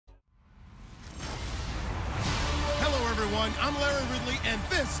everyone. I'm Larry Ridley, and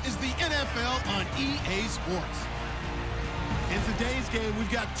this is the NFL on EA Sports. In today's game,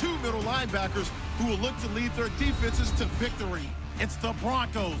 we've got two middle linebackers who will look to lead their defenses to victory. It's the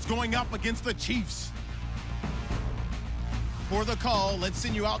Broncos going up against the Chiefs. For the call, let's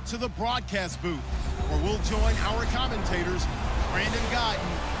send you out to the broadcast booth, where we'll join our commentators, Brandon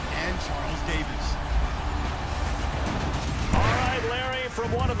Guyton and Charles Davis. All right, Larry,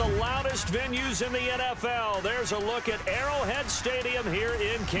 from one of the loudest venues in the NFL, there's a look at Arrowhead Stadium here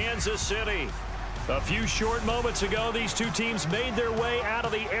in Kansas City. A few short moments ago, these two teams made their way out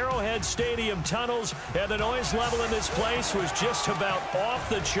of the Arrowhead Stadium tunnels, and the noise level in this place was just about off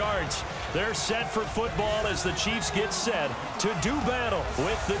the charts. They're set for football as the Chiefs get set to do battle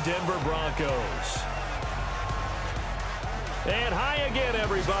with the Denver Broncos. And hi again,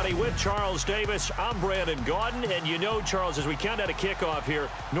 everybody, with Charles Davis. I'm Brandon Guyton, and you know, Charles, as we count out a kickoff here,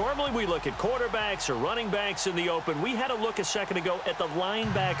 normally we look at quarterbacks or running backs in the open. We had a look a second ago at the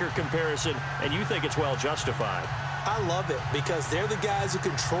linebacker comparison, and you think it's well justified. I love it because they're the guys who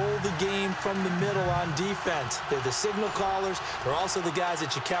control the game from the middle on defense. They're the signal callers. They're also the guys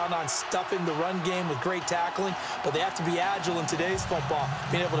that you count on stuffing the run game with great tackling, but they have to be agile in today's football,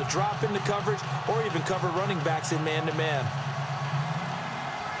 being able to drop into coverage or even cover running backs in man-to-man.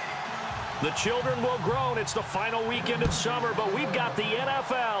 The children will groan. It's the final weekend of summer, but we've got the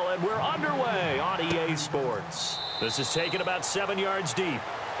NFL, and we're underway on EA Sports. This is taken about 7 yards deep,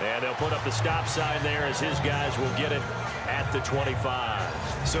 and they'll put up the stop sign there as his guys will get it at the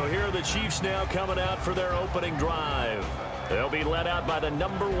 25. So here are the Chiefs now coming out for their opening drive. They'll be led out by the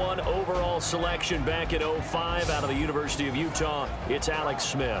 #1 overall selection back in 2005 out of the University of Utah. It's Alex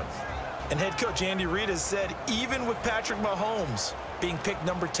Smith. And head coach Andy Reid has said, even with Patrick Mahomes being picked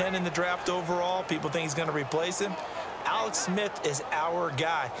number 10 in the draft overall, people think he's going to replace him. Alex Smith is our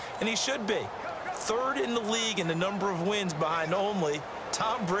guy, and he should be. Third in the league in the number of wins behind only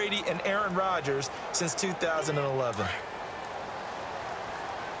Tom Brady and Aaron Rodgers since 2011.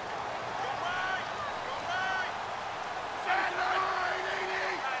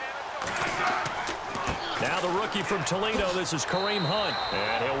 Now the rookie from Toledo, this is Kareem Hunt.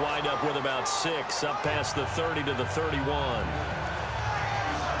 And he'll wind up with about 6, up past the 30 to the 31.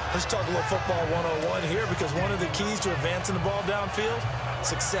 Let's talk a little football 101 here, because one of the keys to advancing the ball downfield,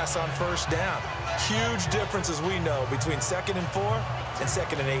 success on first down. Huge difference, as we know, between 2nd and 4 and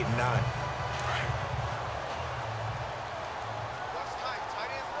 2nd and 8 and 9.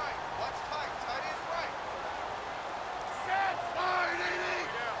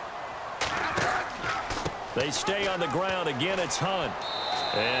 They stay on the ground. Again, it's Hunt.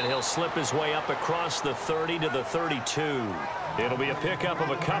 And he'll slip his way up across the 30 to the 32. It'll be a pickup of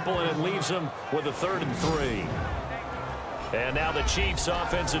a couple, and it leaves him with a 3rd and 3. And now the Chiefs'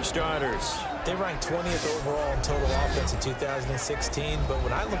 offensive starters. They ranked 20th overall in total offense in 2016, but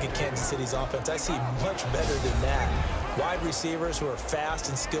when I look at Kansas City's offense, I see much better than that. Wide receivers who are fast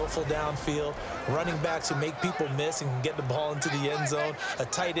and skillful downfield, running backs who make people miss and can get the ball into the end zone, a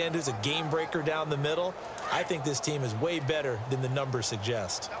tight end who's a game breaker down the middle. I think this team is way better than the numbers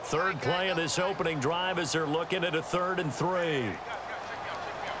suggest. Third play of this opening drive as they're looking at a 3rd and 3.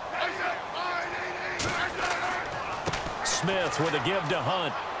 Smith with a give to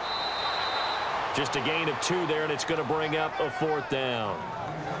Hunt. Just a gain of 2 there, and it's going to bring up a 4th down.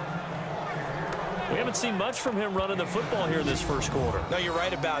 We haven't seen much from him running the football here this first quarter. No, you're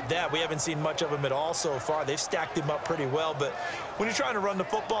right about that. We haven't seen much of him at all so far. They've stacked him up pretty well, but when you're trying to run the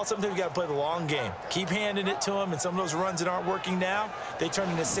football, sometimes you got to play the long game. Keep handing it to him, and some of those runs that aren't working now, they turn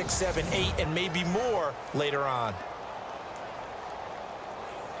into 6, 7, 8, and maybe more later on.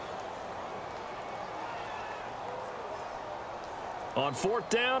 On 4th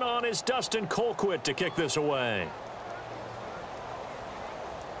down on is Dustin Colquitt to kick this away.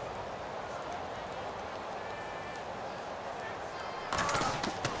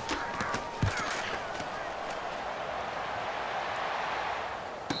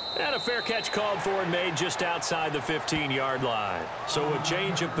 And a fair catch called for and made just outside the 15-yard line. So a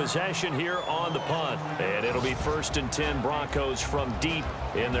change of possession here on the punt. And it'll be 1st and 10 Broncos from deep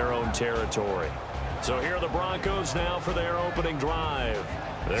in their own territory. So here are the Broncos now for their opening drive.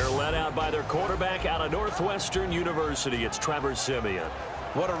 They're led out by their quarterback out of Northwestern University. It's Trevor Siemian.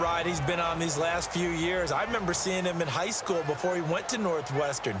 What a ride he's been on these last few years. I remember seeing him in high school before he went to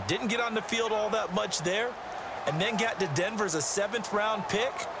Northwestern. Didn't get on the field all that much there, and then got to Denver as a 7th-round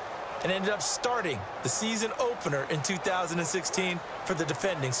pick and ended up starting the season opener in 2016 for the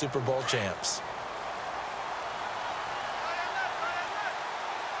defending Super Bowl champs.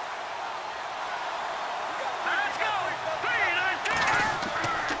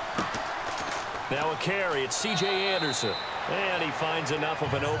 Now a carry. It's C.J. Anderson. And he finds enough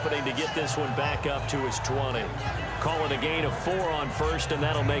of an opening to get this one back up to his 20. Call it a gain of 4 on first, and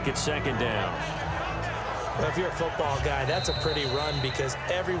that'll make it second down. Well, if you're a football guy, that's a pretty run because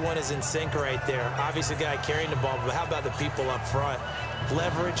everyone is in sync right there. Obviously, the guy carrying the ball, but how about the people up front?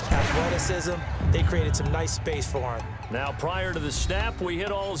 Leverage, athleticism, they created some nice space for him. Now, prior to the snap, we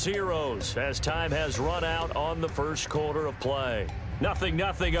hit all zeros as time has run out on the first quarter of play.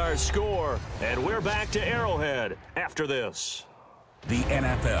 0-0 our score, and we're back to Arrowhead after this. The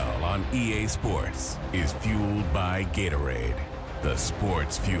NFL on EA Sports is fueled by Gatorade, the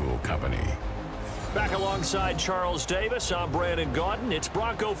sports fuel company. Back alongside Charles Davis, I'm Brandon Gaudin. It's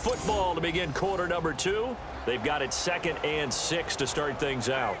Bronco football to begin quarter number 2. They've got it 2nd and 6 to start things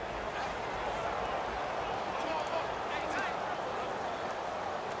out.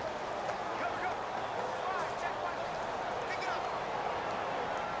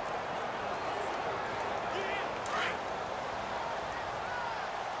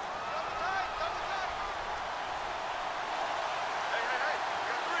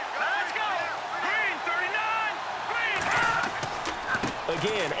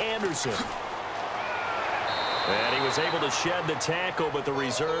 Again, Anderson. And he was able to shed the tackle, but the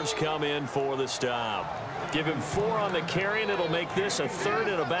reserves come in for the stop. Give him 4 on the carry, and it'll make this a 3rd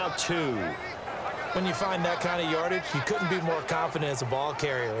and about 2. When you find that kind of yardage, you couldn't be more confident as a ball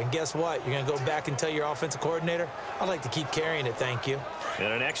carrier. And guess what? You're going to go back and tell your offensive coordinator, I'd like to keep carrying it, thank you.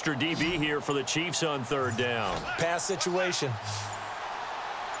 And an extra DB here for the Chiefs on 3rd down. Pass situation.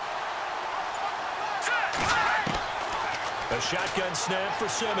 A shotgun snap for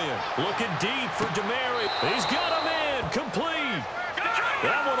Simeon. Looking deep for DeMary. He's got him in. Complete.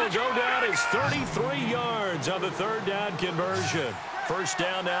 That one will go down as 33 yards on the 3rd down conversion. First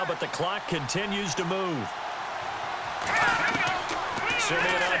down now, but the clock continues to move.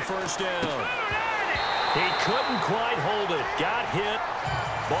 Simeon on 1st down. He couldn't quite hold it. Got hit.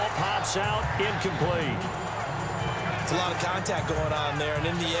 Ball pops out. Incomplete. A lot of contact going on there, and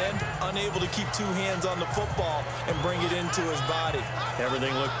in the end, unable to keep 2 hands on the football and bring it into his body.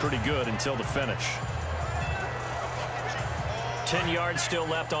 Everything looked pretty good until the finish. 10 yards still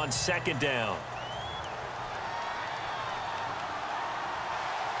left on 2nd down.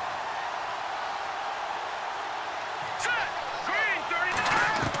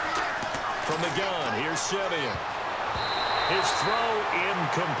 From the gun, here's Simeon. His throw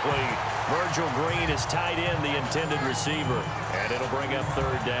incomplete. Virgil Green is tied in the intended receiver, and it'll bring up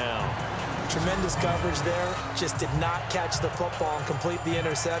 3rd down. Tremendous coverage there. Just did not catch the football and complete the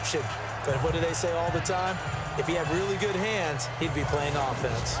interception. But what do they say all the time? If he had really good hands, he'd be playing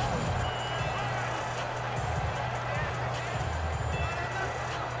offense.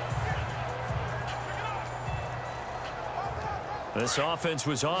 This offense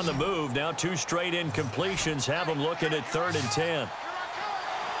was on the move. Now 2 straight incompletions have them looking at 3rd and 10.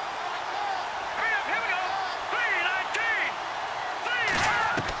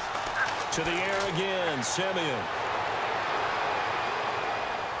 To the air again, Simeon.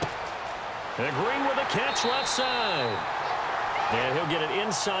 And Green with a catch left side. And he'll get it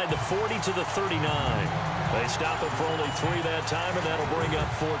inside the 40 to the 39. They stop him for only 3 that time, and that'll bring up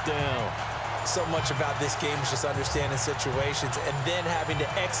 4th down. So much about this game is just understanding situations and then having to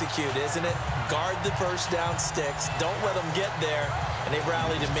execute, isn't it? Guard the first down sticks. Don't let them get there. And they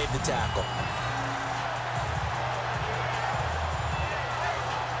rallied and made the tackle.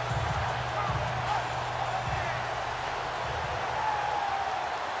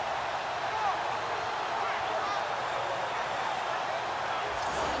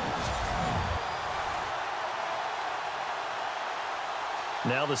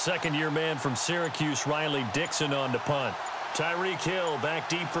 Now the 2nd-year man from Syracuse, Riley Dixon, on to punt. Tyreek Hill back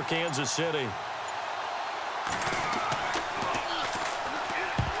deep for Kansas City.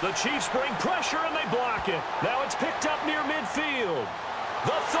 The Chiefs bring pressure and they block it. Now it's picked up near midfield.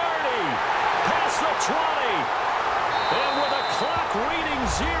 The 30, past the 20. And with a clock reading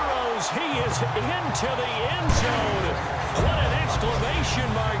zeros, he is into the end zone. What an exclamation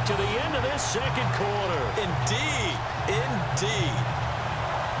mark to the end of this 2nd quarter. Indeed, indeed.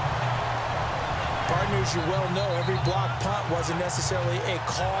 Partners, you well know every block punt wasn't necessarily a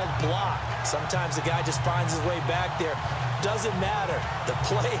called block. Sometimes the guy just finds his way back there. Doesn't matter. The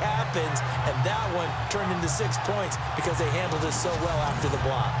play happens, and that one turned into 6 points because they handled it so well after the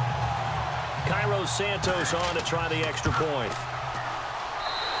block. Cairo Santos on to try the extra point.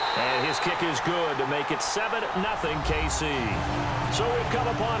 And His kick is good to make it 7-0 KC. So we've come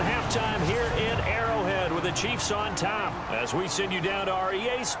upon halftime here in Arrowhead with the Chiefs on top as we send you down to our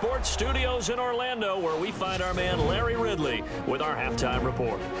EA Sports Studios in Orlando, where we find our man Larry Ridley with our halftime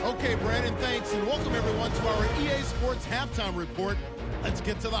report. Okay, Brandon, thanks, and welcome everyone to our EA Sports halftime report. Let's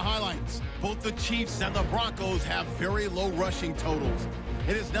get to the highlights. Both the Chiefs and the Broncos have very low rushing totals.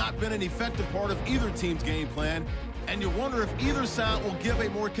 It has not been an effective part of either team's game plan, and you wonder if either side will give a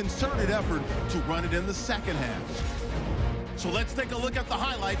more concerted effort to run it in the second half. So let's take a look at the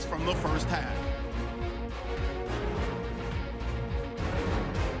highlights from the first half.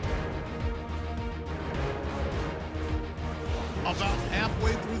 About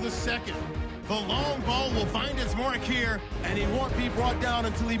halfway through the second, the long ball will find its mark here, and he won't be brought down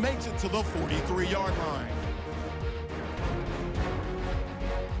until he makes it to the 43-yard line.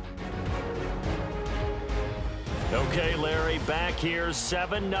 Okay, Larry, back here,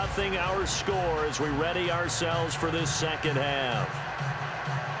 7-0 our score as we ready ourselves for this second half.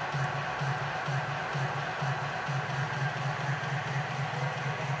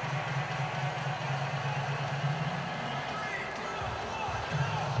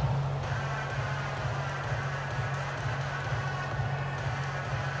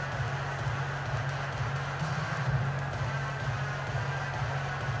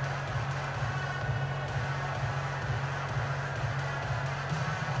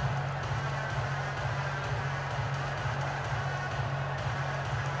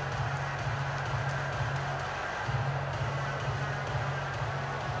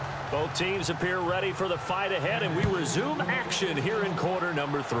 Both teams appear ready for the fight ahead, and we resume action here in quarter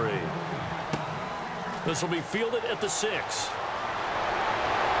number 3. This will be fielded at the 6.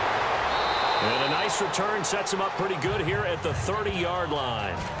 And a nice return sets him up pretty good here at the 30-yard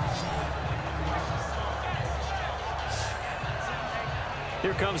line.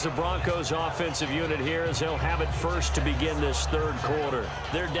 Here comes the Broncos offensive unit here as they'll have it first to begin this third quarter.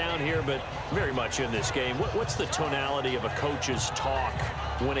 They're down here, but very much in this game. What's the tonality of a coach's talk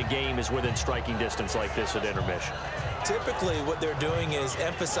when a game is within striking distance like this at intermission? Typically, what they're doing is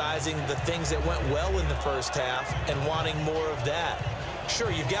emphasizing the things that went well in the first half and wanting more of that. Sure,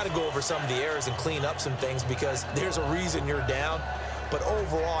 you've got to go over some of the errors and clean up some things because there's a reason you're down. But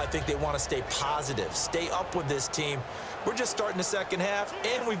overall, I think they want to stay positive, stay up with this team. We're just starting the second half,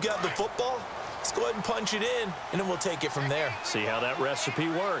 and we've got the football. Let's go ahead and punch it in, and then we'll take it from there. See how that recipe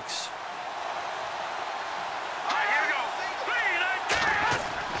works.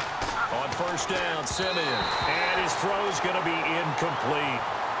 On first down, Simeon. And his throw's going to be incomplete.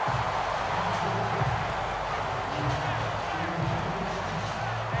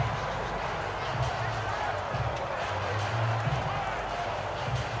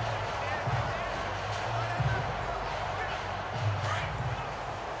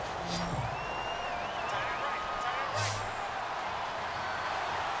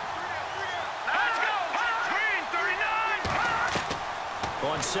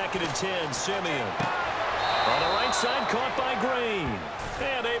 On 2nd and 10, Simeon. On the right side, caught by Green.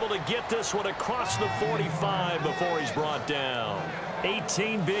 And able to get this one across the 45 before he's brought down.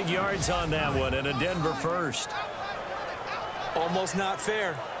 18 big yards on that one, and a Denver first. Almost not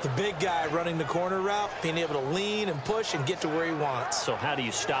fair. The big guy running the corner route, being able to lean and push and get to where he wants. So how do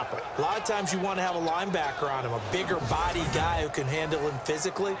you stop it? A lot of times you want to have a linebacker on him, a bigger body guy who can handle him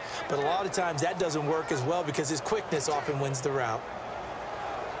physically. But a lot of times that doesn't work as well because his quickness often wins the route.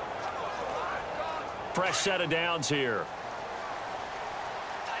 Fresh set of downs here.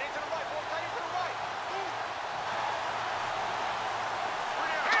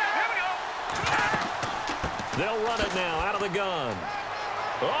 They'll run it now out of the gun.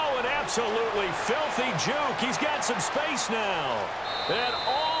 Oh, an absolutely filthy juke. He's got some space now. And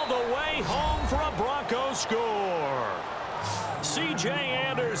all the way home for a Broncos score. C.J.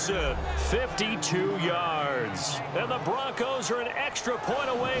 Anderson, 52 yards. And the Broncos are an extra point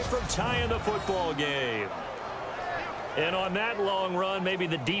away from tying the football game. And on that long run, maybe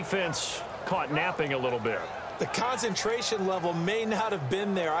the defense caught napping a little bit. The concentration level may not have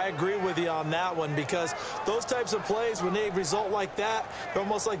been there. I agree with you on that one because those types of plays, when they result like that, they're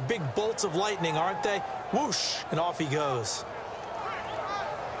almost like big bolts of lightning, aren't they? Whoosh, and off he goes.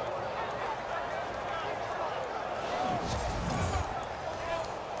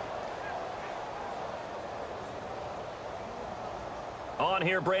 On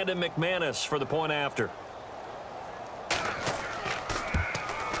here, Brandon McManus for the point after.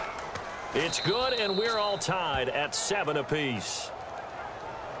 It's good, and we're all tied at 7 apiece.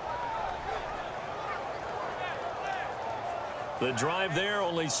 The drive there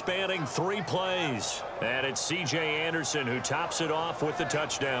only spanning 3 plays. And it's C.J. Anderson who tops it off with the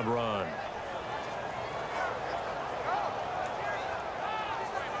touchdown run.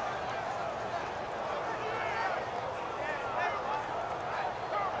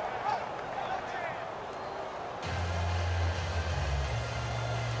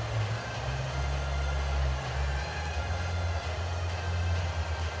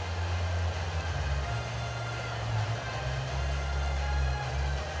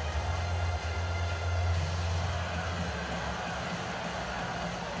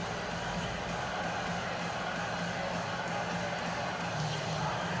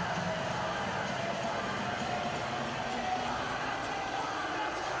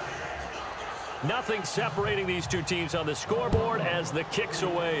 Nothing separating these two teams on the scoreboard as the kick's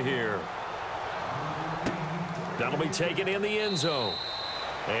away here. That'll be taken in the end zone.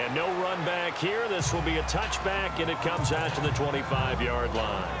 And no run back here. This will be a touchback, and it comes out to the 25-yard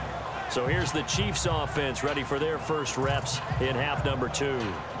line. So here's the Chiefs offense ready for their first reps in half number 2.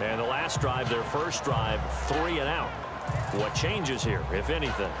 And the last drive, their first drive, 3 and out. What changes here, if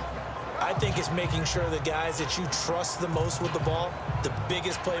anything? I think it's making sure the guys that you trust the most with the ball, the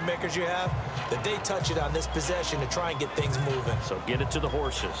biggest playmakers you have, that they touch it on this possession to try and get things moving. So get it to the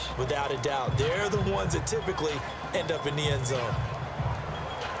horses. Without a doubt. They're the ones that typically end up in the end zone.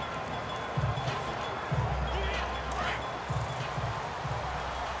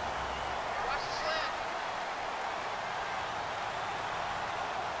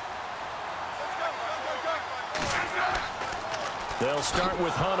 They'll start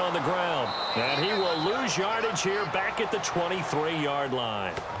with Hunt on the ground, and he will lose yardage here back at the 23-yard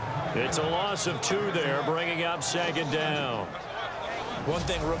line. It's a loss of 2 there, bringing up 2nd down. One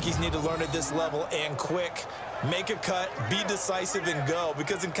thing rookies need to learn at this level, and quick, make a cut, be decisive, and go.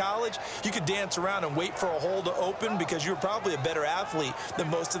 Because in college, you could dance around and wait for a hole to open because you're probably a better athlete than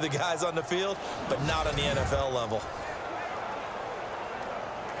most of the guys on the field, but not on the NFL level.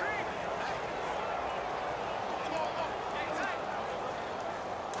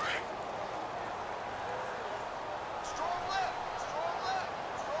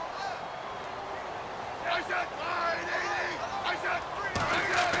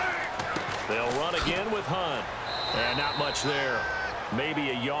 They'll run again with Hunt. And not much there.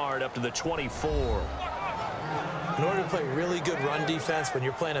 Maybe a yard up to the 24. In order to play really good run defense when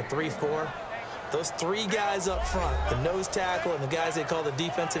you're playing a 3-4, those 3 guys up front, the nose tackle and the guys they call the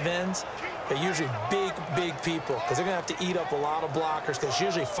defensive ends, they're usually big, big people because they're going to have to eat up a lot of blockers because it's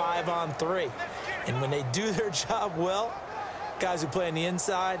usually 5 on 3. And when they do their job well, guys who play on the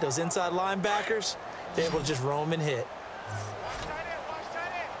inside, those inside linebackers, they're able to just roam and hit.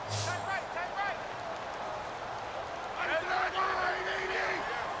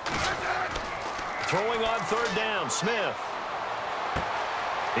 Throwing on 3rd down, Smith.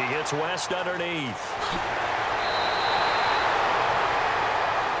 He hits West underneath.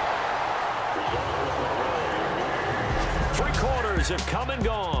 Three quarters have come and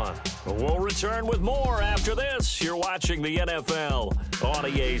gone. We'll return with more after this. You're watching the NFL on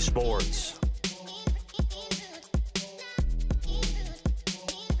EA Sports.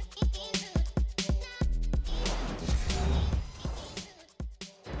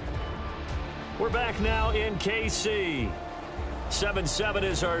 We're back now in KC. 7-7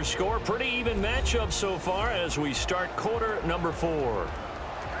 is our score. Pretty even matchup so far as we start quarter number 4.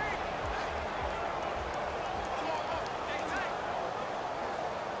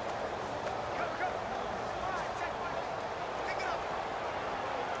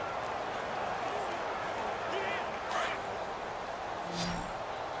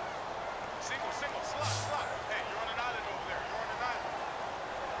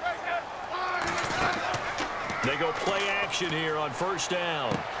 They go play action here on 1st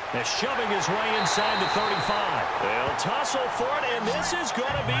down. They're shoving his way inside the 35. They'll tussle for it, and this is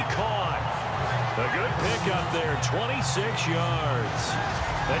going to be caught. A good pickup there, 26 yards.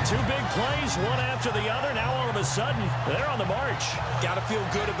 The 2 big plays, one after the other. Now all of a sudden, they're on the march. Got to feel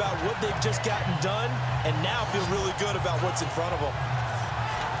good about what they've just gotten done, and now feel really good about what's in front of them.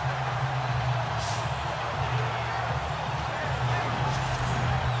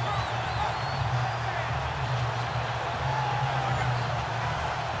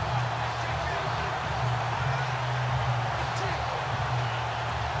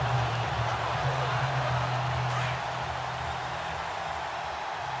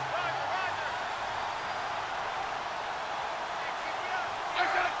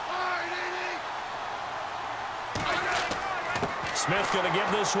 Smith going to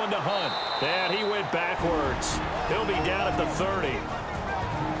give this one to Hunt. And he went backwards. He'll be down at the 30.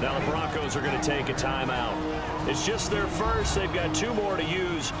 Now the Broncos are going to take a timeout. It's just their first. They've got 2 more to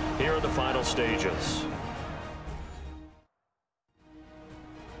use here in the final stages.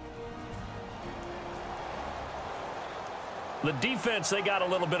 The defense, they got a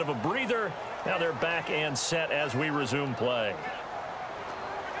little bit of a breather. Now they're back and set as we resume play.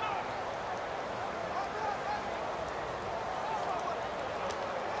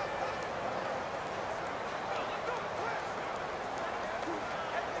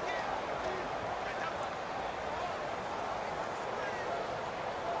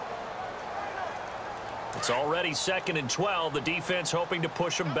 It's already 2nd and 12. The defense hoping to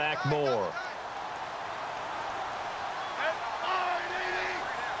push them back more.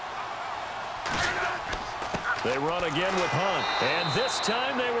 They run again with Hunt. And this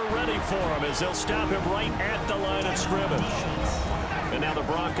time they were ready for him as they'll stop him right at the line of scrimmage. And now the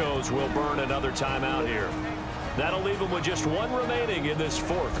Broncos will burn another timeout here. That'll leave them with just 1 remaining in this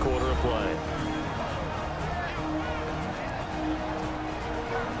 4th quarter of play.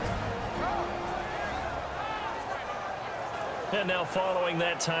 And now following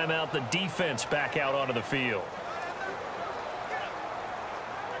that timeout, the defense back out onto the field.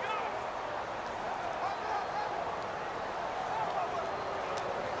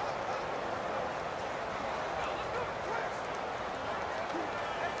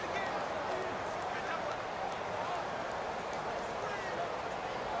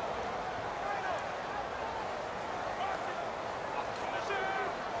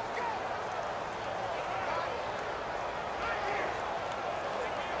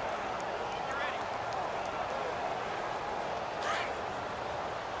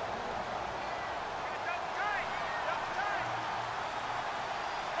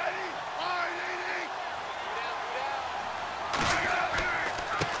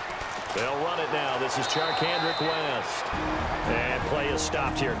 They'll run it now. This is Charkandrick West. And play is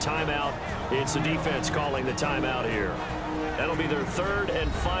stopped here. Timeout. It's the defense calling the timeout here. That'll be their 3rd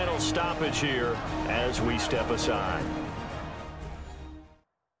and final stoppage here as we step aside.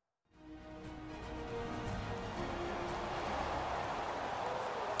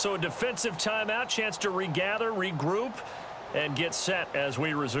 So a defensive timeout, chance to regather, regroup, and get set as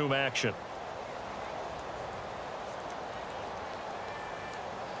we resume action.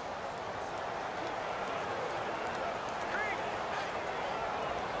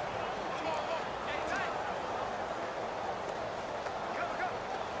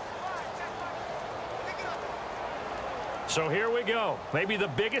 So here we go. Maybe the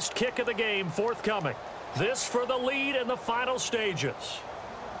biggest kick of the game forthcoming. This for the lead in the final stages.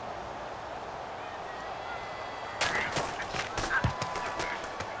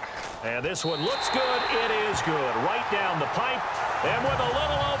 And this one looks good. It is good. Right down the pipe. And with a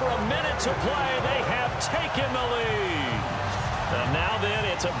little over a minute to play, they have taken the lead. And now then,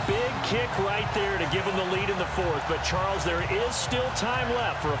 it's a big kick right there to give them the lead in the 4th. But, Charles, there is still time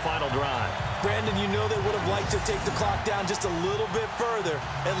left for a final drive. Brandon, you know they would have liked to take the clock down just a little bit further,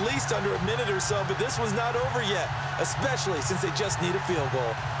 at least under a minute or so, but this was not over yet, especially since they just need a field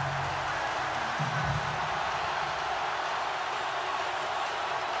goal.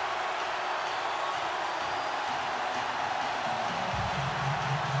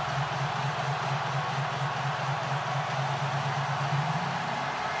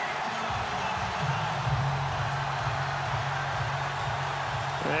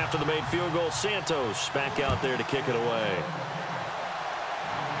 After the made field goal, Santos back out there to kick it away.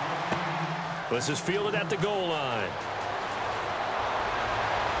 This is fielded at the goal line.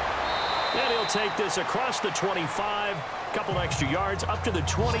 And he'll take this across the 25, couple extra yards up to the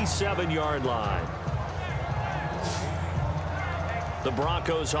 27-yard line. The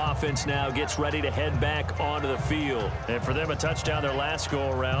Broncos offense now gets ready to head back onto the field. And for them, a touchdown their last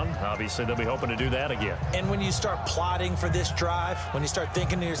go-around. Obviously, they'll be hoping to do that again. And when you start plotting for this drive, when you start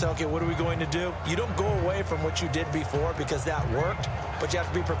thinking to yourself, okay, what are we going to do? You don't go away from what you did before because that worked, but you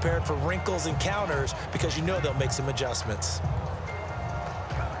have to be prepared for wrinkles and counters because you know they'll make some adjustments.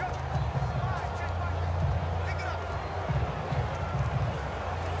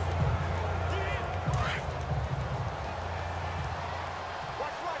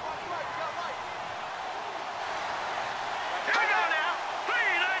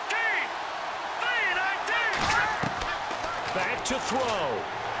 To throw.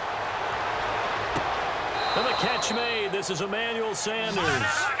 And the catch made. This is Emmanuel Sanders.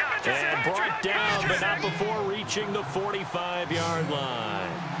 And brought down, but not before reaching the 45-yard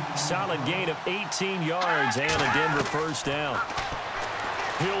line. Solid gain of 18 yards and a Denver first down.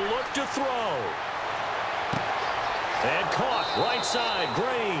 He'll look to throw. And caught right side,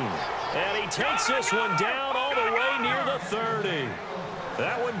 Green. And he takes this one down all the way near the 30.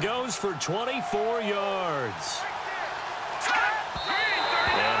 That one goes for 24 yards.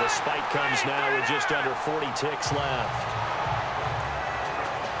 And the spike comes now with just under 40 ticks left.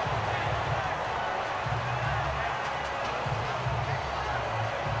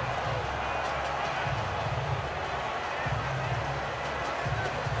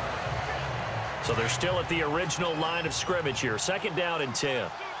 So they're still at the original line of scrimmage here. 2nd down and 10.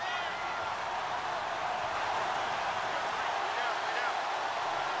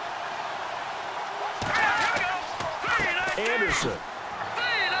 Anderson.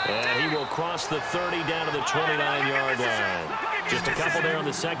 And he will cross the 30 down to the 29-yard line. Just a couple there on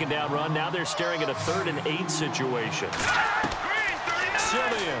the 2nd down run. Now they're staring at a 3rd and 8 situation.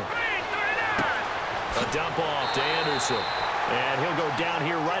 Simeon. A dump off to Anderson. And he'll go down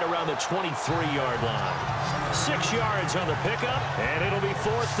here right around the 23-yard line. 6 yards on the pickup, and it'll be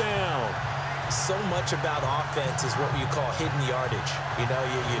 4th down. So much about offense is what you call hidden yardage. You know,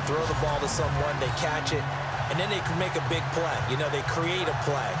 you throw the ball to someone, they catch it, and then they can make a big play. You know, they create a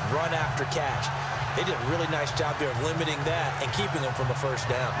play, run after catch. They did a really nice job there of limiting that and keeping him from a 1st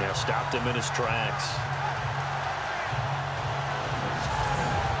down. Yeah, stopped him in his tracks.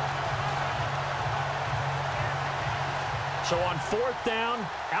 So on 4th down,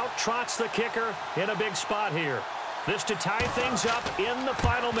 out trots the kicker in a big spot here. This to tie things up in the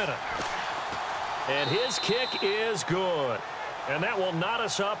final minute. And his kick is good. And that will knot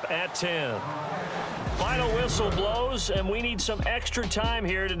us up at 10. Final whistle blows, and we need some extra time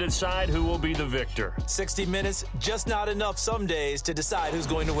here to decide who will be the victor. 60 minutes, just not enough some days to decide who's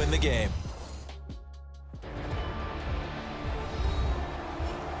going to win the game.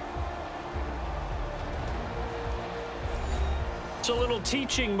 It's a little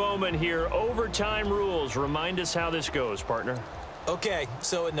teaching moment here. Overtime rules. Remind us how this goes, partner. Okay,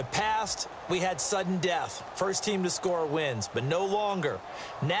 so in the past, we had sudden death. First team to score wins, but no longer.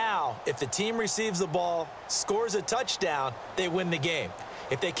 Now, if the team receives the ball, scores a touchdown, they win the game.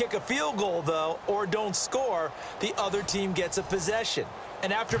 If they kick a field goal, though, or don't score, the other team gets a possession.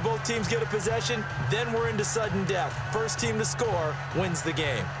 And after both teams get a possession, then we're into sudden death. First team to score wins the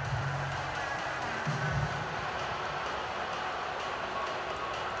game.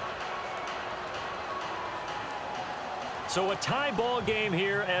 So a tie ball game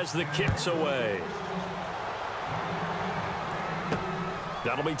here as the kick's away.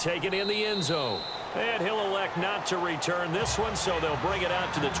 That'll be taken in the end zone. And he'll elect not to return this one, so they'll bring it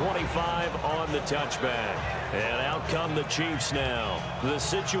out to the 25 on the touchback. And out come the Chiefs now. The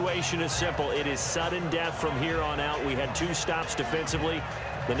situation is simple. It is sudden death from here on out. We had 2 stops defensively.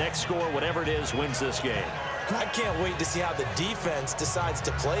 The next score, whatever it is, wins this game. I can't wait to see how the defense decides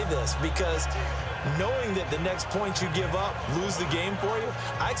to play this, because knowing that the next point you give up lose the game for you,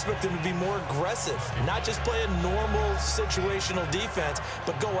 I expect them to be more aggressive, not just play a normal situational defense,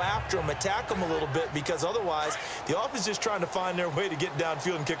 but go after them, attack them a little bit, because otherwise the offense is just trying to find their way to get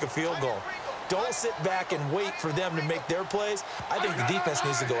downfield and kick a field goal. Don't sit back and wait for them to make their plays. I think the defense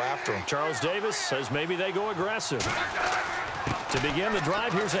needs to go after them. Charles Davis says maybe they go aggressive. To begin the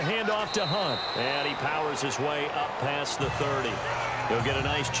drive, here's a handoff to Hunt. And he powers his way up past the 30. He'll get a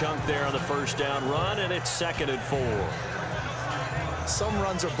nice chunk there on the 1st down run, and it's 2nd and 4. Some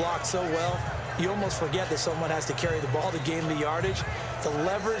runs are blocked so well, you almost forget that someone has to carry the ball to gain the yardage. The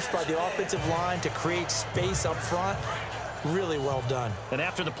leverage by the offensive line to create space up front, really well done. And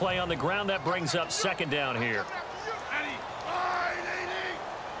after the play on the ground, that brings up 2nd down here.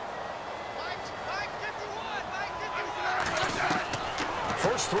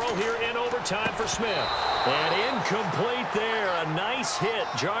 First throw here in overtime for Smith. And incomplete there. A nice hit.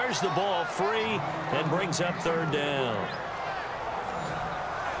 Jars the ball free and brings up 3rd down.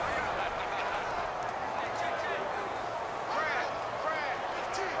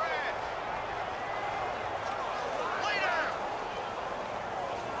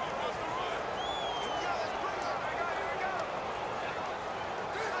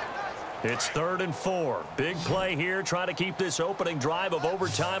 It's 3rd and 4. Big play here. Try to keep this opening drive of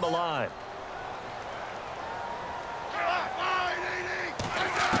overtime alive.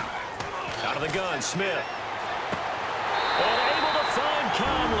 Out of the gun, Smith. And able to find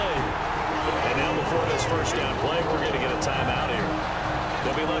Conley. And now before this 1st down play, we're going to get a timeout here.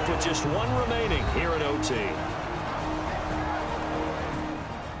 They'll be left with just 1 remaining here in OT.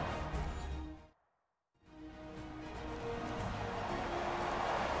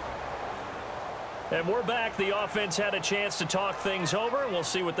 And we're back. The offense had a chance to talk things over, and we'll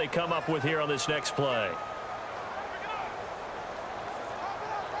see what they come up with here on this next play.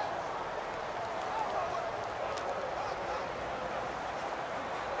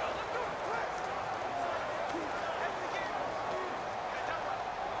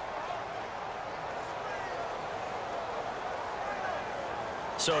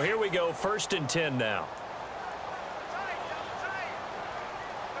 So here we go, 1st and 10 now.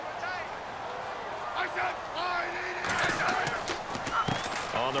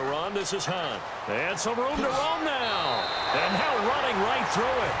 On the run, this is Hunt. And some room to roam now. And now running right through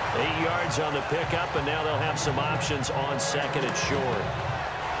it. 8 yards on the pickup, and now they'll have some options on 2nd and short.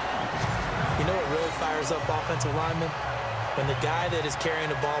 You know what really fires up offensive linemen? When the guy that is carrying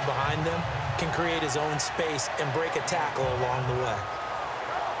the ball behind them can create his own space and break a tackle along the way.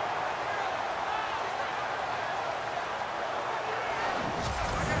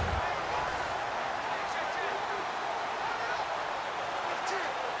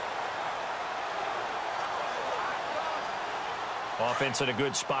 Offense in a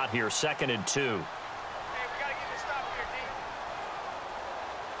good spot here, 2nd and 2. Hey, we gotta get this stop here, D.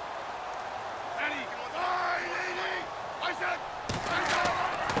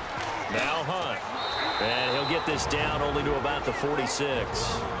 Now Hunt. And he'll get this down only to about the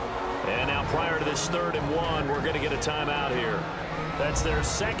 46. And now prior to this 3rd and 1, we're going to get a timeout here. That's their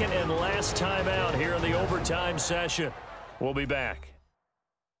 2nd and last timeout here in the overtime session. We'll be back.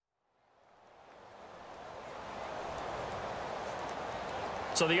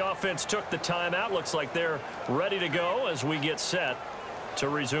 So the offense took the timeout. Looks like they're ready to go as we get set to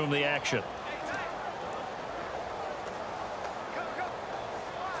resume the action.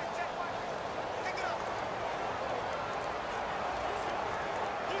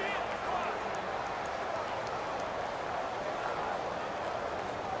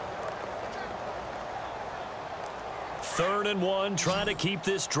 Third and 1, trying to keep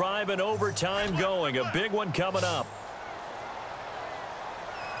this drive in overtime going. A big one coming up.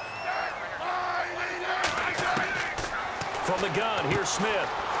 From the gun, here's Smith.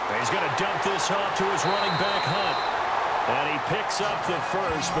 He's going to dump this off to his running back, Hunt. And he picks up the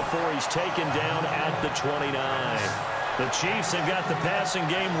first before he's taken down at the 29. The Chiefs have got the passing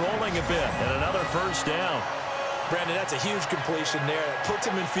game rolling a bit, and another first down. Brandon, that's a huge completion there. It puts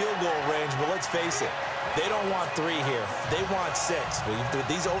them in field goal range, but let's face it, they don't want 3 here. They want 6. With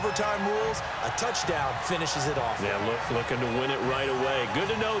these overtime rules, a touchdown finishes it off. Yeah, looking to win it right away. Good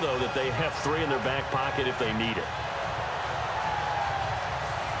to know, though, that they have 3 in their back pocket if they need it.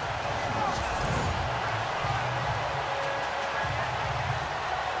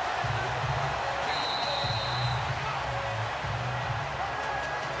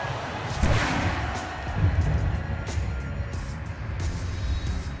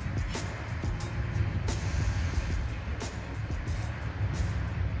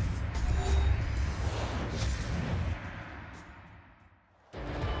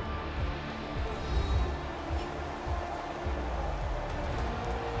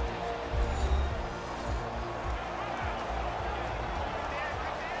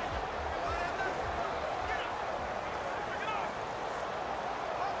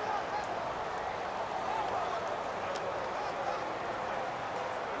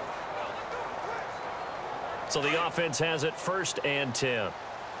 So the offense has it 1st and 10. Double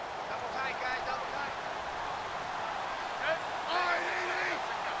tight, guys, double tight.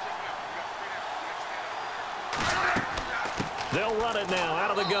 They'll run it now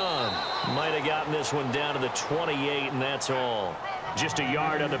out of the gun. Might have gotten this one down to the 28, and that's all. Just a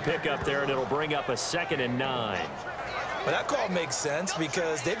yard on the pickup there, and it'll bring up a 2nd and 9. Well, that call makes sense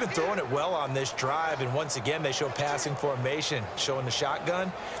because they've been throwing it well on this drive, and once again, they show passing formation, showing the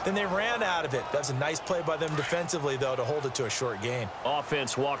shotgun. Then they ran out of it. That's a nice play by them defensively, though, to hold it to a short gain.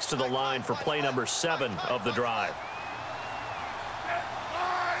 Offense walks to the line for play number 7 of the drive.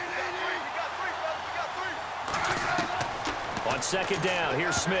 On 2nd down,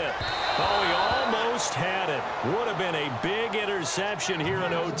 here's Smith. Oh, he almost had it. Would have been a big interception here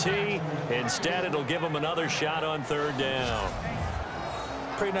in OT. Instead, it'll give him another shot on 3rd down.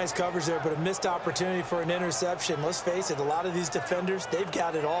 Pretty nice coverage there, but a missed opportunity for an interception. Let's face it, a lot of these defenders, they've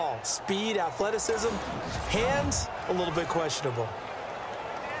got it all. Speed, athleticism, hands, a little bit questionable.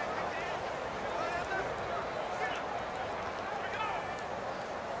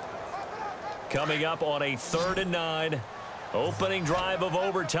 Coming up on a 3rd and 9. Opening drive of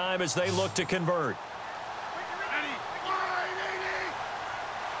overtime as they look to convert.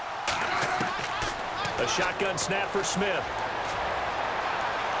 A shotgun snap for Smith.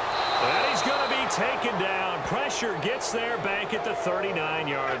 And he's going to be taken down. Pressure gets there back at the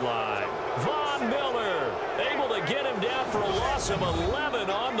 39-yard line. Von Miller able to get him down for a loss of 11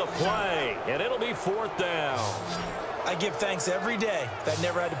 on the play. And it'll be 4th down. I give thanks every day that I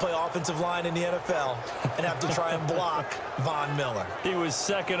never had to play offensive line in the NFL and have to try and block Von Miller. He was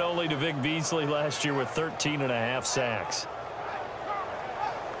second only to Vic Beasley last year with 13.5 sacks.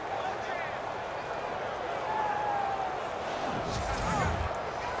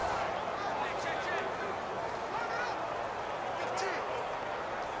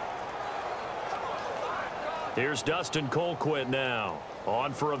 Here's Dustin Colquitt now.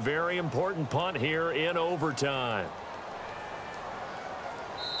 On for a very important punt here in overtime.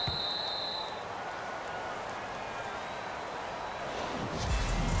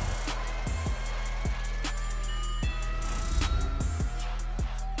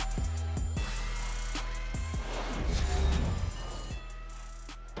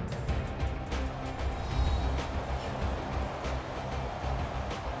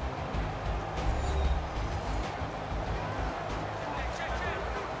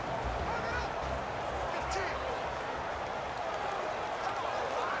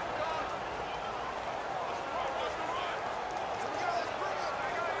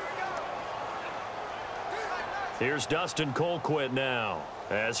 Here's Dustin Colquitt now,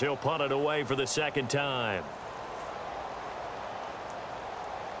 as he'll punt it away for the second time.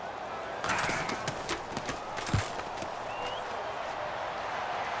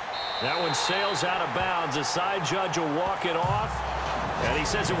 That one sails out of bounds. The side judge will walk it off. And he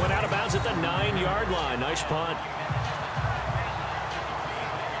says it went out of bounds at the 9-yard line. Nice punt.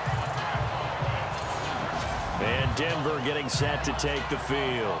 And Denver getting set to take the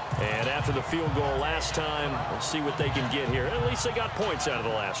field. And after the field goal last time, we'll see what they can get here. At least they got points out of the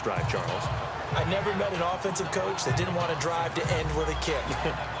last drive, Charles. I never met an offensive coach that didn't want to drive to end with a kick.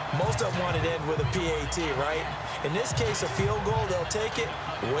 Most of them wanted to end with a PAT, right? In this case, a field goal, they'll take it.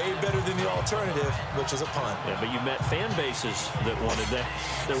 Way better than the alternative, which is a punt. Yeah, but you met fan bases that wanted that,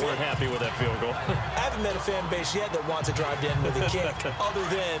 that weren't happy with that field goal. I haven't met a fan base yet that wants to drive to end with a kick other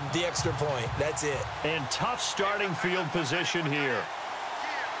than the extra point. That's it. And tough starting field position here.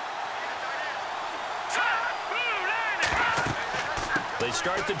 They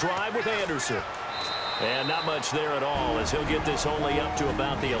start the drive with Anderson. And not much there at all, as he'll get this only up to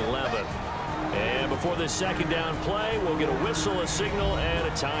about the 11. And before this second down play, we'll get a whistle, a signal, and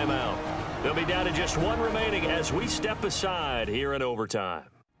a timeout. They'll be down to just one remaining as we step aside here in overtime.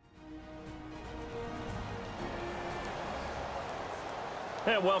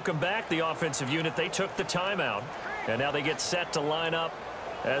 And welcome back. The offensive unit, they took the timeout. And now they get set to line up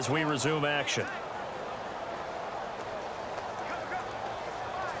as we resume action.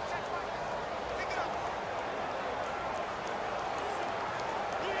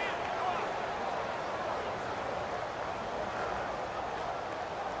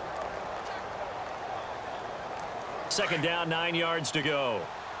 Second down, 9 yards to go.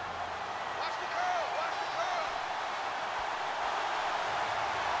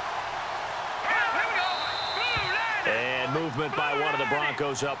 And movement by one of the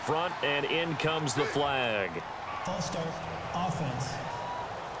Broncos up front, and in comes the flag. False start, offense.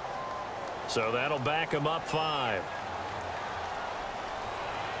 So that'll back them up 5.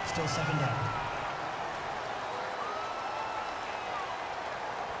 Still second down.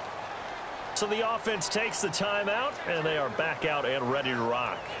 So the offense takes the timeout, and they are back out and ready to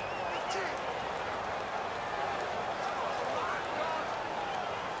rock.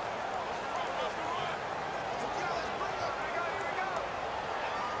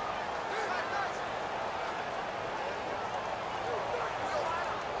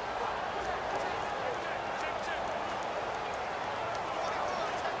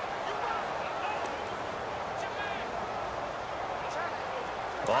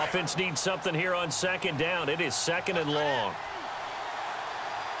 Offense needs something here on second down. It is second and long.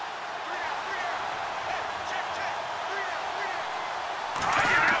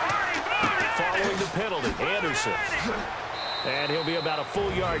 Following the penalty, Anderson. And he'll be about a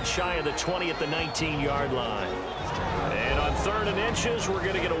full yard shy of the 20 at the 19-yard line. And on 3rd and inches, we're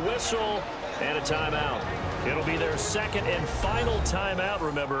going to get a whistle and a timeout. It'll be their second and final timeout,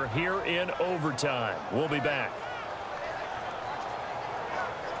 remember, here in overtime. We'll be back.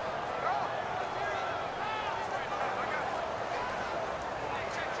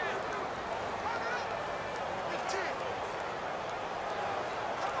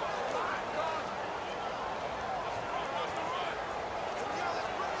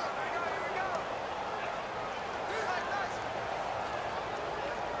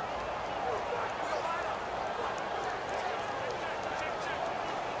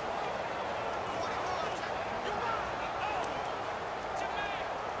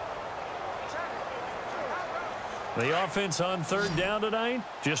 The offense on 3rd down tonight,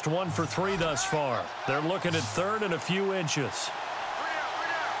 just 1 for 3 thus far. They're looking at 3rd and a few inches.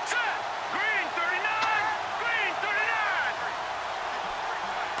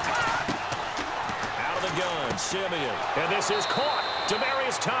 Out of the gun, Simeon. And this is caught.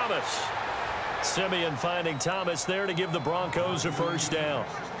 Demaryius Thomas. Simeon finding Thomas there to give the Broncos a first down.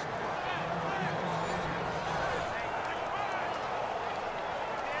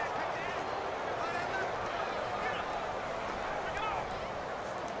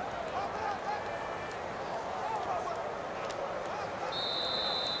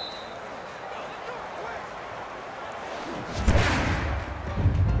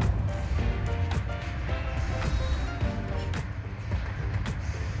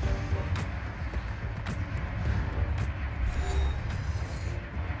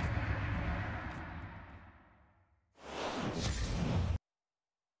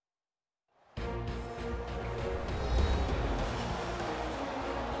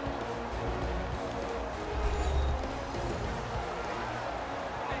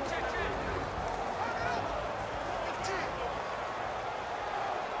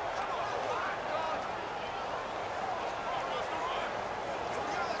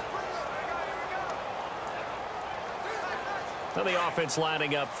 And the offense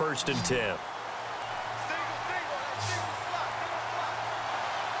lining up 1st and 10.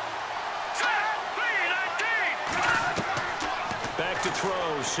 Back to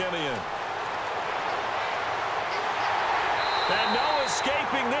throw, Simeon. And no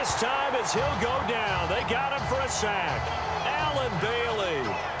escaping this time as he'll go down. They got him for a sack. Allen Bailey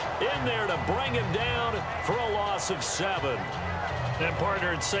in there to bring him down for a loss of 7. And,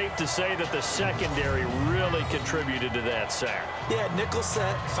 partner, it's safe to say that the secondary really contributed to that sack. Yeah, nickel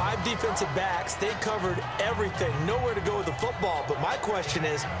set, 5 defensive backs. They covered everything. Nowhere to go with the football. But my question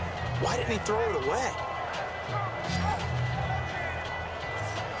is, why didn't he throw it away?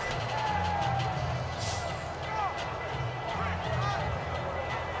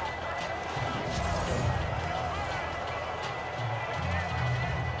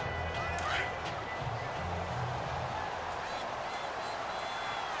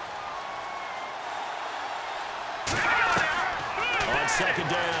 Second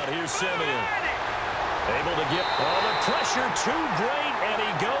down, here's Simeon. Able to get the pressure too great, and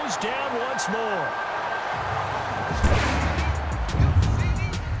he goes down once more.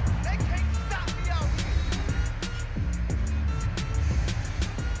 They can't stop me out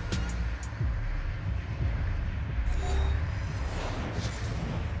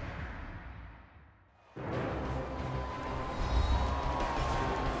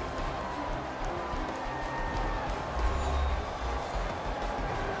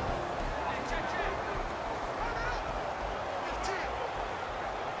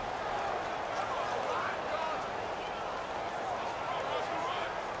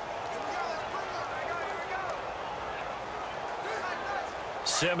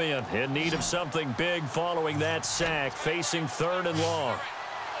Simeon in need of something big following that sack, facing 3rd and long.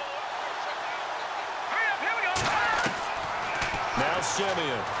 Now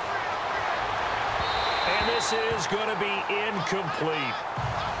Simeon. And this is going to be incomplete.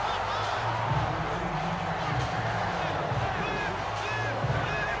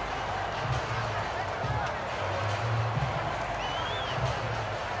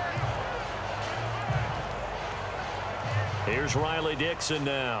 Here's Riley Dixon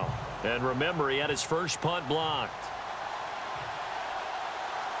now. And remember, he had his first punt blocked.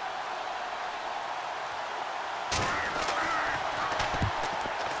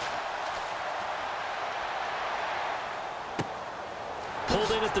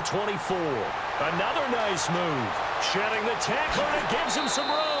 Pulled in at the 24. Another nice move. Shedding the tackle, and it gives him some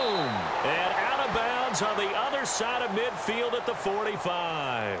room. And out of bounds on the other side of midfield at the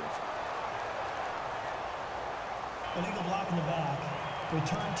 45. Illegal block in the back.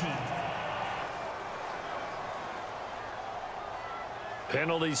 Return team.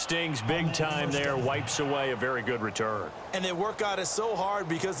 Penalty stings big time there. Wipes away a very good return. And they work on it so hard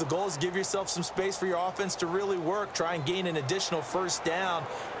because the goal is give yourself some space for your offense to really work. Try and gain an additional 1st down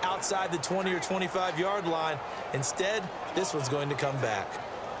outside the 20 or 25-yard line. Instead, this one's going to come back.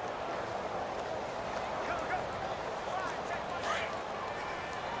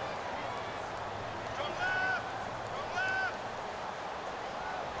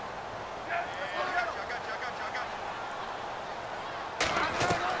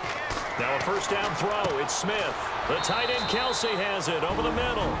 Now a 1st down throw. It's Smith. The tight end Kelsey has it over the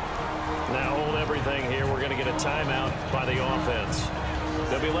middle. Now hold everything here. We're going to get a timeout by the offense.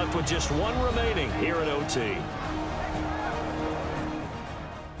 They'll be left with just 1 remaining here at OT.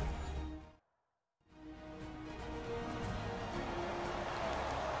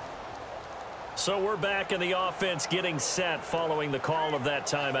 So we're back in the offense getting set following the call of that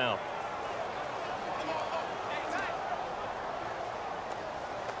timeout.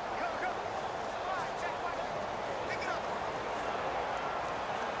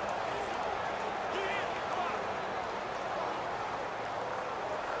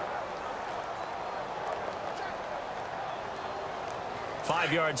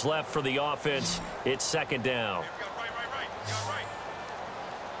 Five yards left for the offense. It's 2nd down.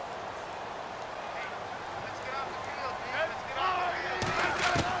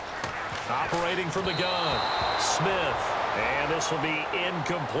 Operating from the gun, Smith, and this will be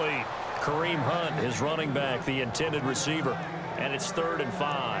incomplete. Kareem Hunt, his running back, the intended receiver, and it's 3rd and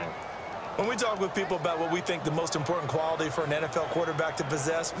 5. When we talk with people about what we think the most important quality for an NFL quarterback to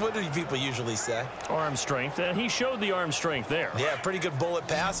possess, what do people usually say? Arm strength, and he showed the arm strength there. Yeah, pretty good bullet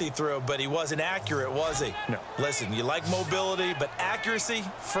pass he threw, but he wasn't accurate, was he? No. Listen, you like mobility, but accuracy,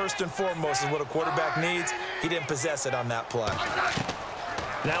 first and foremost, is what a quarterback needs. He didn't possess it on that play.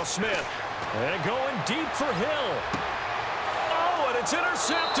 Now Smith, and going deep for Hill. Oh, and it's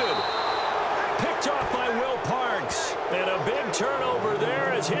intercepted. Picked off by Will Parks. And a big turnover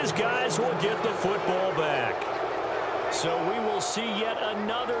there as his guys will get the football back. So we will see yet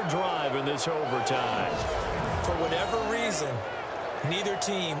another drive in this overtime. For whatever reason, neither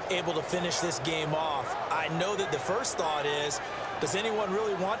team able to finish this game off. I know that the first thought is, does anyone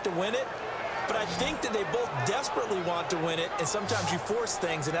really want to win it? But I think that they both desperately want to win it, and sometimes you force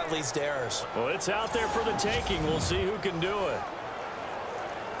things, and that leads to errors. Well, it's out there for the taking. We'll see who can do it.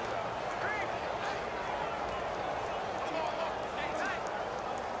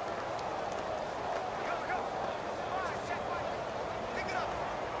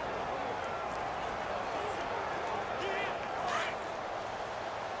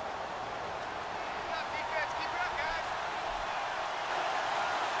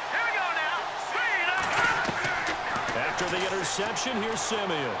 After the interception, here's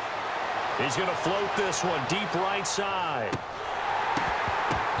Simeon. He's going to float this one deep right side.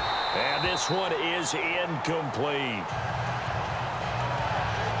 And this one is incomplete.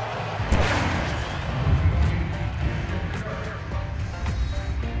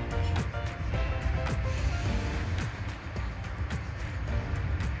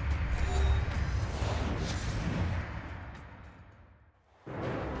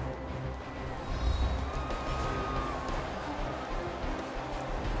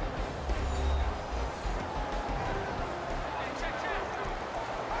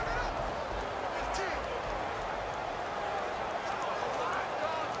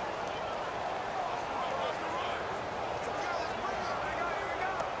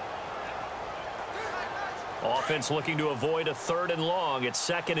 Offense looking to avoid a 3rd and long. It's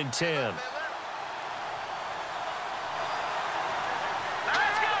 2nd and 10.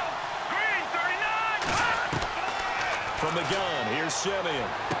 Let's go! Green, 39! From the gun, here's Simeon.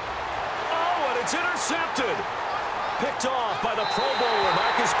 Oh, and it's intercepted. Picked off by the Pro Bowler,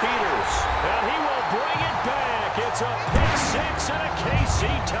 Marcus Peters. And he will bring it back. It's a pick 6 and a KC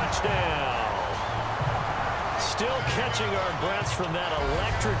touchdown. Still catching our breaths from that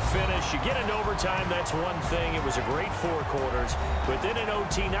electric finish. You get into overtime, that's one thing. It was a great 4 quarters. But then in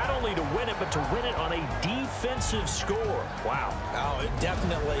OT, not only to win it, but to win it on a defensive score. Wow. Oh,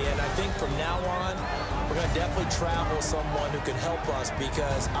 definitely. And I think from now on, we're going to definitely travel someone who can help us,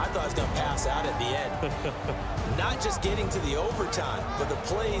 because I thought I was going to pass out at the end. Not just getting to the overtime, but the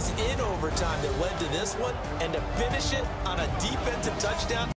plays in overtime that led to this one, and to finish it on a defensive touchdown.